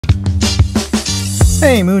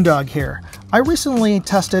Hey, Moondog here. I recently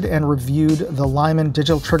tested and reviewed the Lyman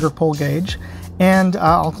digital trigger pull gauge, and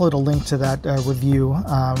I'll include a link to that review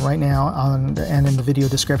right now and in the video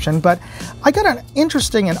description. But I got an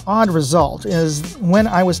interesting and odd result. Is when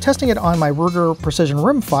I was testing it on my Ruger Precision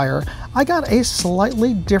Rimfire, I got a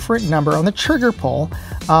slightly different number on the trigger pull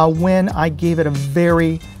when I gave it a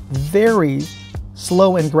very, very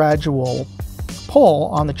slow and gradual pull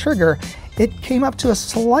on the trigger. It came up to a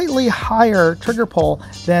slightly higher trigger pull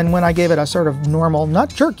than when I gave it a sort of normal, not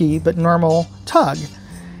jerky, but normal tug.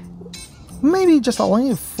 Maybe just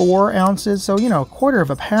only 4 ounces, so, you know, a quarter of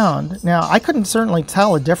a pound. Now, I couldn't certainly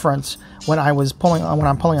tell a difference when I'm pulling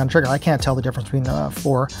on trigger. I can't tell the difference between the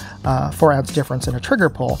 4 ounce difference in a trigger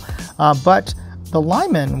pull. But the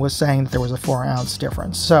Lyman was saying that there was a 4 ounce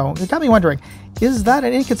difference. So it got me wondering, is that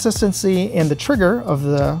an inconsistency in the trigger of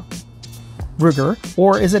the Ruger,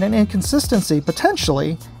 or is it an inconsistency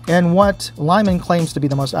potentially in what Lyman claims to be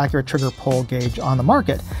the most accurate trigger pull gauge on the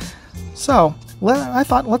market? So I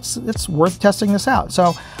thought it's worth testing this out.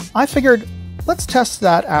 So I figured let's test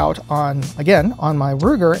that out on my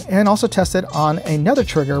Ruger, and also test it on another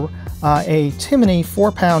trigger, a Timney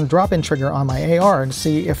 4-pound drop-in trigger on my AR, and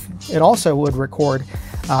see if it also would record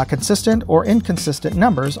consistent or inconsistent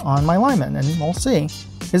numbers on my Lyman. And we'll see,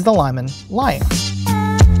 is the Lyman lying?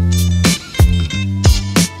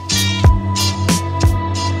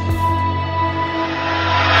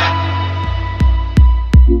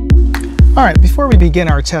 All right, before we begin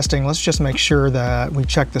our testing, let's just make sure that we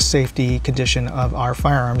check the safety condition of our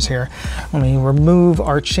firearms here. Let me remove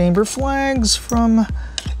our chamber flags from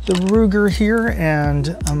the Ruger here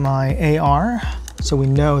and my AR, so we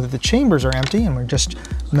know that the chambers are empty, and we're just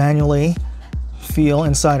manually feel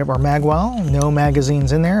inside of our mag well. No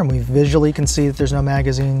magazines in there, and we visually can see that there's no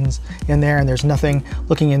magazines in there, and there's nothing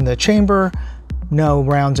looking in the chamber. No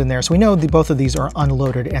rounds in there. So we know that both of these are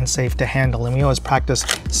unloaded and safe to handle, and we always practice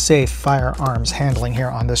safe firearms handling here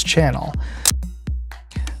on this channel.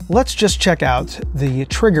 Let's just check out the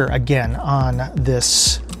trigger again on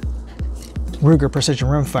this Ruger Precision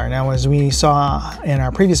Rimfire. Now, as we saw in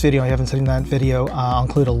our previous video, I haven't seen that video, I'll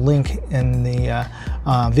include a link in the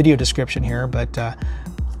video description here, but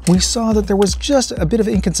we saw that there was just a bit of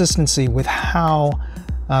inconsistency with how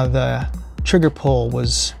the trigger pull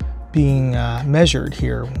was being measured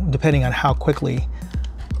here, depending on how quickly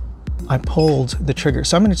I pulled the trigger.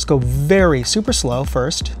 So I'm going to just go super slow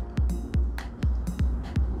first.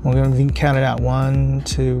 We're going to count it out. 1,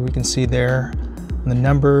 2, we can see there the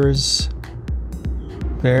numbers.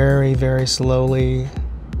 Very, very slowly.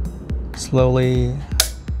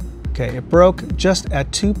 Okay, it broke just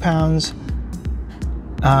at 2 pounds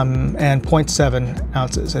and 0.7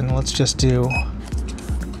 ounces. And let's just do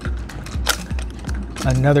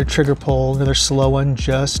another trigger pull, another slow one,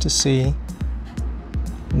 just to see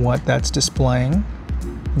what that's displaying.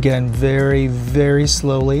 Again, very, very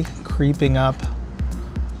slowly creeping up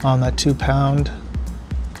on that 2 pound.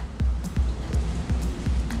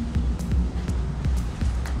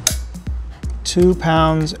 £2,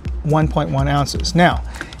 1.1 ounces. Now,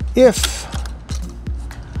 if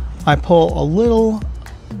I pull a little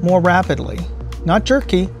more rapidly, not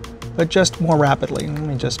jerky, but just more rapidly, let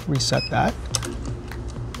me just reset that,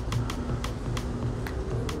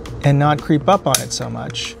 and not creep up on it so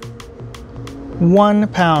much. 1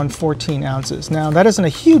 pound, 14 ounces. Now, that isn't a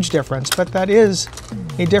huge difference, but that is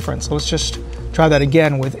a difference. So let's just try that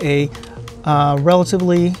again with a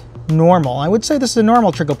relatively normal. I would say this is a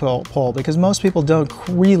normal trigger pull because most people don't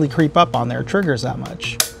really creep up on their triggers that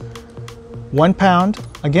much. 1 pound,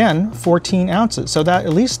 again, 14 ounces. So that,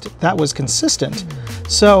 at least that was consistent.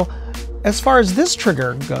 So as far as this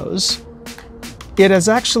trigger goes, it is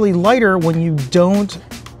actually lighter when you don't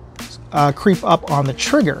creep up on the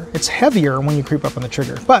trigger. It's heavier when you creep up on the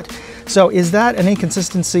trigger. But, so is that an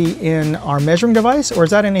inconsistency in our measuring device, or is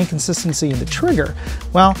that an inconsistency in the trigger?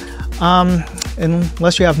 Well,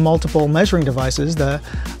 unless you have multiple measuring devices, the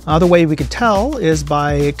other way we could tell is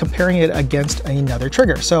by comparing it against another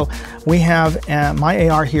trigger. So we have my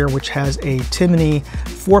AR here, which has a Timney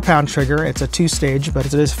 4-pound trigger. It's a 2-stage, but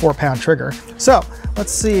it is a 4-pound trigger. So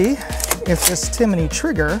let's see if this Timney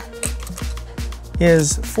trigger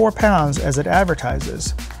is 4 pounds as it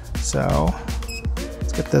advertises. So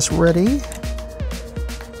let's get this ready.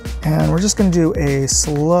 And we're just going to do a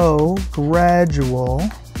slow, gradual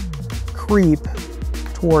creep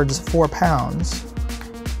towards 4 pounds.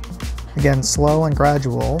 Again, slow and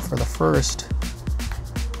gradual for the first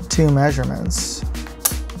 2 measurements.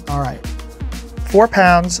 All right, 4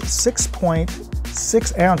 pounds,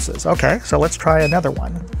 6.6 ounces. Okay, so let's try another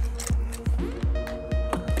one.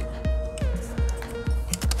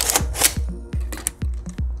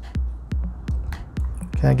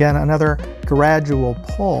 Okay, again, another gradual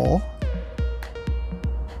pull.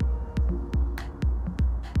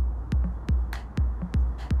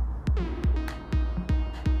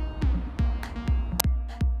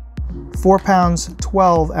 £4 pounds,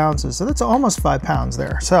 12 ounces. So that's almost 5 pounds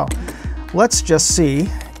there. So let's just see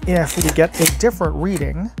if we get a different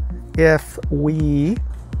reading if we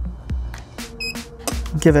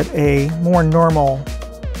give it a more normal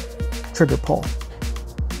trigger pull.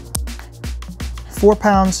 4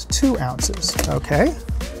 pounds, 2 ounces. Okay.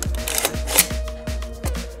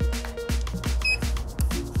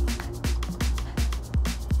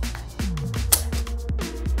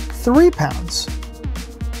 £3.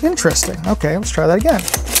 Interesting. Okay, let's try that again.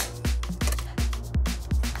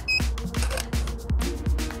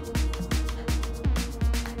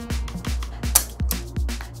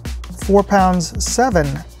 £4 pounds, 7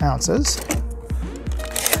 ounces.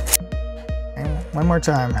 And one more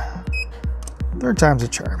time. Third time's a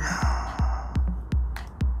charm.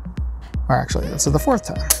 Or actually, this is the fourth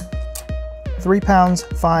time. 3 pounds,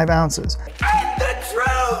 5 ounces. And the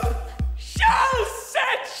truth shall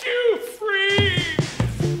set you free!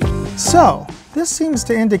 So, this seems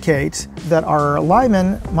to indicate that our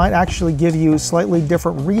Lyman might actually give you slightly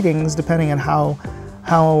different readings depending on how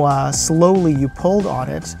slowly you pulled on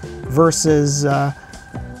it versus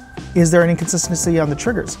is there an inconsistency on the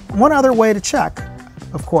triggers. One other way to check,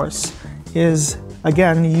 of course, is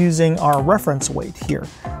again using our reference weight here.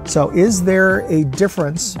 So is there a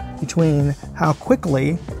difference between how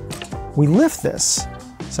quickly we lift this?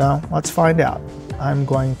 So let's find out. I'm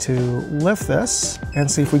going to lift this and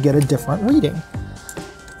see if we get a different reading.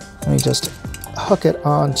 Let me just hook it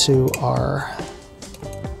onto our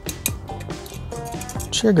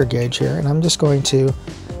trigger gauge here, and I'm just going to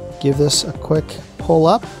give this a quick pull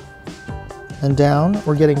up and down.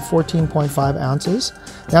 We're getting 14.5 ounces.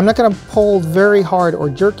 Now I'm not going to pull very hard or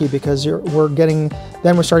jerky because we're starting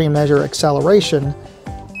to measure acceleration.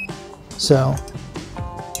 So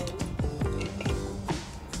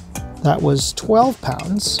that was 12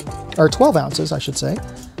 pounds, or 12 ounces, I should say.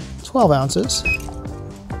 12 ounces.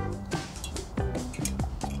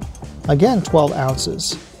 Again, 12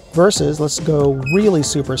 ounces. Versus, let's go really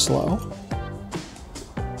super slow.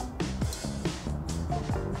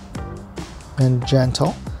 And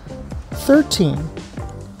gentle. 13.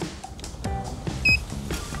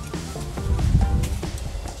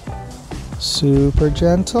 Super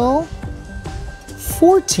gentle.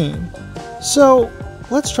 14. So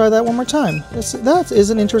let's try that one more time. That is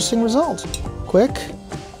an interesting result. Quick.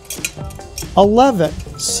 11.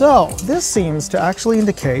 So this seems to actually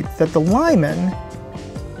indicate that the Lyman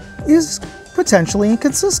is potentially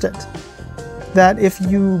inconsistent. That if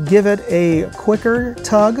you give it a quicker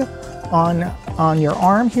tug on your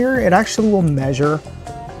arm here, it actually will measure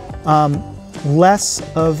less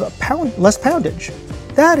poundage.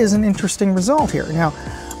 That is an interesting result here. Now,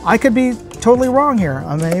 I could be totally wrong here.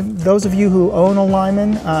 Those of you who own a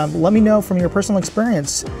Lyman, let me know from your personal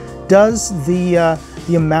experience. Does the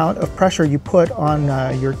amount of pressure you put on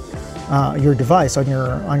your device, on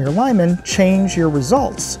your Lyman, change your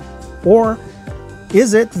results? Or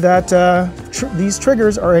is it that these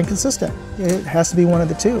triggers are inconsistent? It has to be one of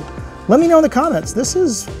the two. Let me know in the comments. This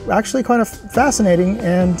is actually kind of fascinating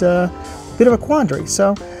and a bit of a quandary.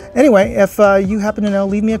 So anyway, if you happen to know,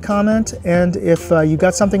 leave me a comment. And if you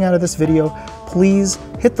got something out of this video, please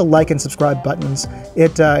hit the like and subscribe buttons.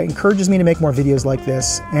 It encourages me to make more videos like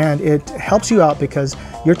this, and it helps you out because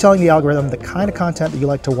you're telling the algorithm the kind of content that you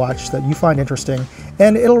like to watch, that you find interesting,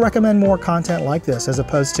 and it'll recommend more content like this as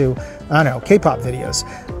opposed to, I don't know, K-pop videos.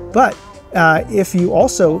 But if you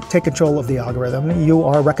also take control of the algorithm, you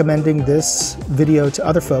are recommending this video to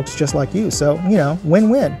other folks just like you. So, you know,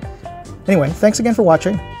 win-win. Anyway, thanks again for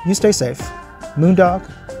watching. You stay safe. Moondog,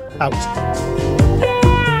 out.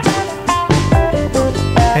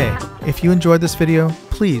 Hey, if you enjoyed this video,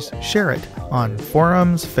 please share it on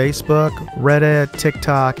forums, Facebook, Reddit,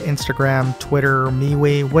 TikTok, Instagram, Twitter,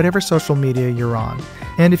 MeWe, whatever social media you're on.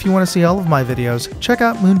 And if you want to see all of my videos, check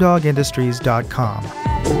out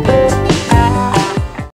moondogindustries.com.